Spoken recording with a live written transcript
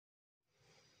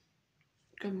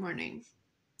Good morning.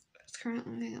 It's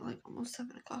currently like almost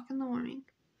 7 o'clock in the morning.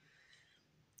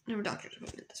 I have a doctor's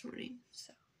appointment this morning,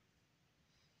 so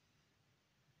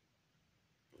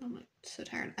I'm like so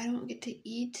tired. I don't get to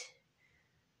eat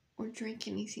or drink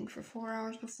anything for 4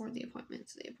 hours before the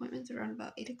appointment. So the appointment's around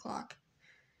about 8 o'clock.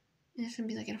 And it's gonna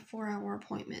be like a 4-hour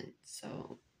appointment,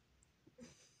 so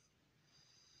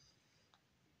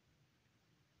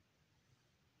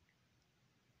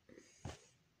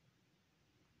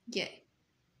yay.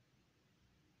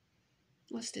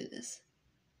 Let's do this.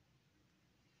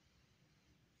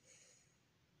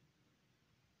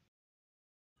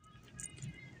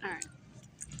 Alright.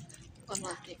 Little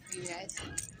update for you guys.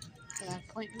 The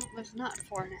appointment was not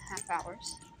 4.5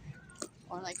 hours.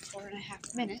 Or like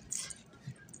 4.5 minutes.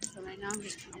 So right now I'm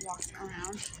just gonna walk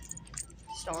around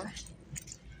the store.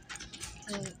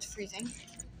 It's freezing.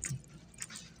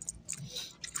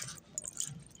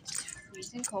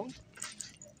 Freezing cold.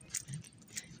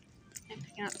 I'm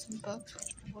picking out some books,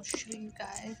 which I will show you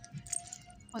guys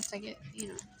once I get,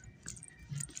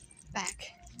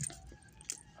 back.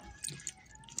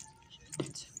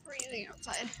 It's freezing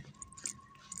outside.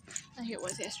 I think it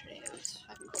was yesterday. It was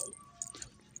fucking cold.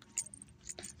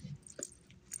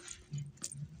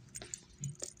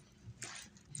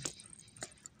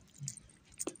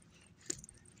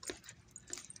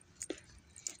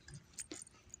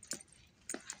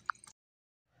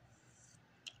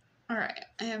 Alright,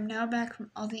 I am now back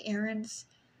from all the errands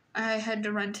I had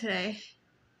to run today.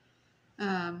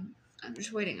 I'm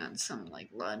just waiting on some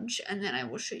lunch, and then I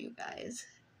will show you guys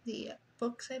the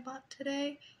books I bought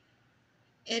today.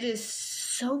 It is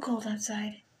so cold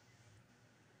outside.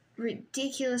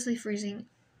 Ridiculously freezing.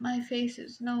 My face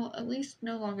is at least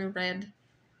no longer red.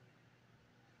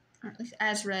 Or at least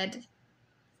as red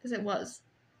as it was.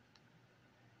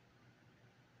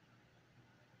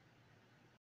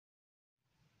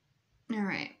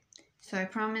 Alright, so I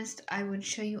promised I would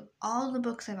show you all the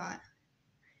books I bought.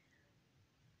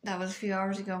 That was a few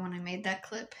hours ago when I made that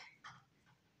clip.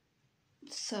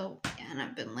 So, yeah, and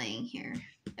I've been laying here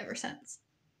ever since.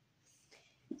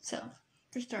 So,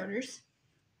 for starters,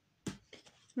 I'm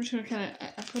just gonna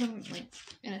I put them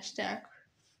in a stack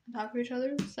on top of each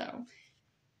other, so,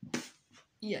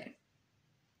 yay.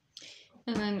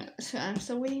 And then, so I'm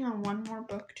still waiting on one more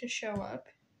book to show up.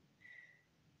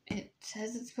 It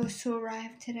says it's supposed to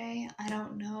arrive today. I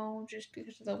don't know, just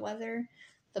because of the weather.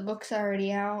 The book's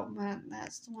already out, but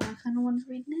that's the one I kind of want to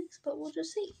read next, but we'll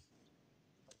just see.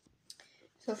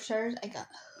 So for starters, I got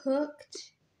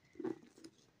Hooked.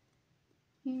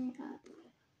 Yeah.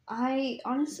 I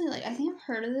honestly, I think I've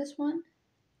heard of this one,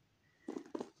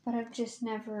 but I've just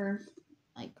never,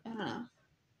 I don't know.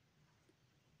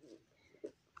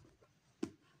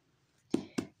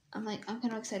 I'm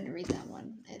kind of excited to read that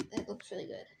one. It looks really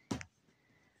good.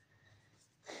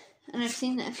 And I've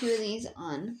seen a few of these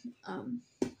on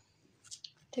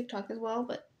TikTok as well,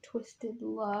 but Twisted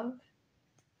Love.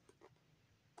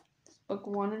 It's book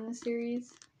 1 in the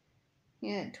series.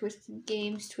 Yeah, Twisted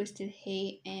Games, Twisted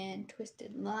Hate, and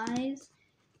Twisted Lies.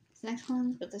 It's the next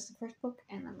one, but this is the first book,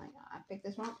 and I'm I picked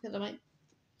this one up because I'm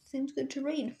seems good to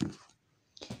read.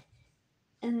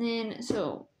 And then,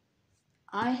 so,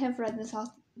 I have read this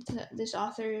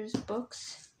author's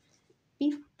books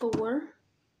before.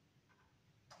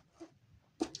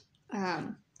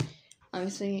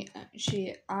 Obviously,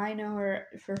 I know her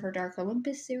for her Dark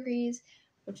Olympus series,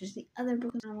 which is the other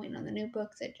book, and I'm waiting on the new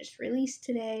book that just released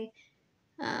today.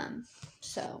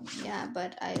 So, yeah,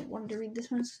 but I wanted to read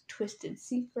this one's Twisted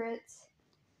Secrets.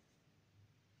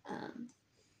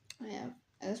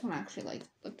 This one actually,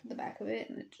 looked at the back of it,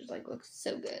 and it just, looks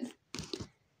so good.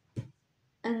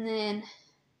 And then,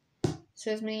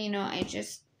 so as many I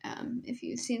just, if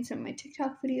you've seen some of my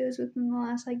TikTok videos within the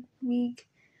last, week,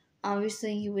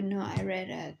 obviously you would know I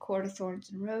read Court of Thorns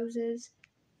and Roses,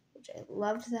 which I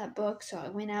loved that book, so I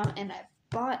went out and I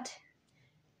bought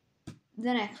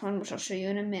the next one, which I'll show you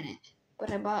in a minute. But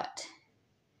I bought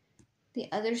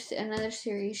another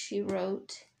series she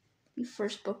wrote, the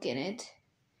first book in it,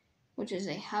 which is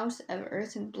A House of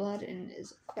Earth and Blood and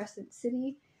is Crescent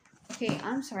City. Okay,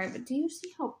 I'm sorry, but do you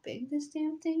see how big this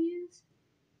damn thing is?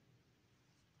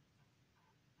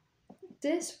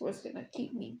 This was gonna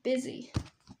keep me busy.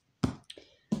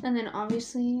 And then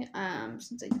obviously,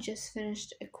 since I just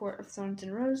finished A Court of Thorns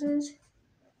and Roses,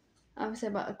 obviously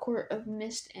I bought A Court of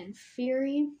Mist and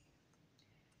Fury.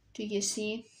 Do you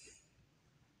see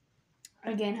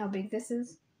again how big this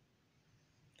is?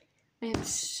 I am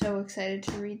so excited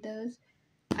to read those.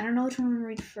 I don't know which one I'm going to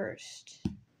read first.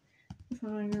 Which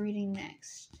one I'm going to be reading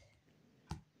next.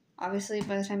 Obviously,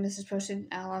 by the time this is posted,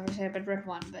 I'll obviously have read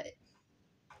one, but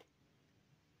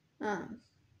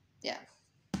yeah.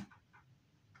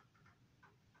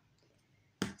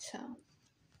 So,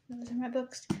 those are my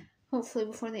books. Hopefully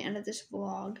before the end of this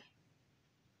vlog,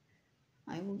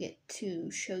 I will get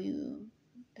to show you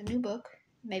the new book.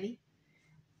 Maybe.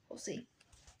 We'll see.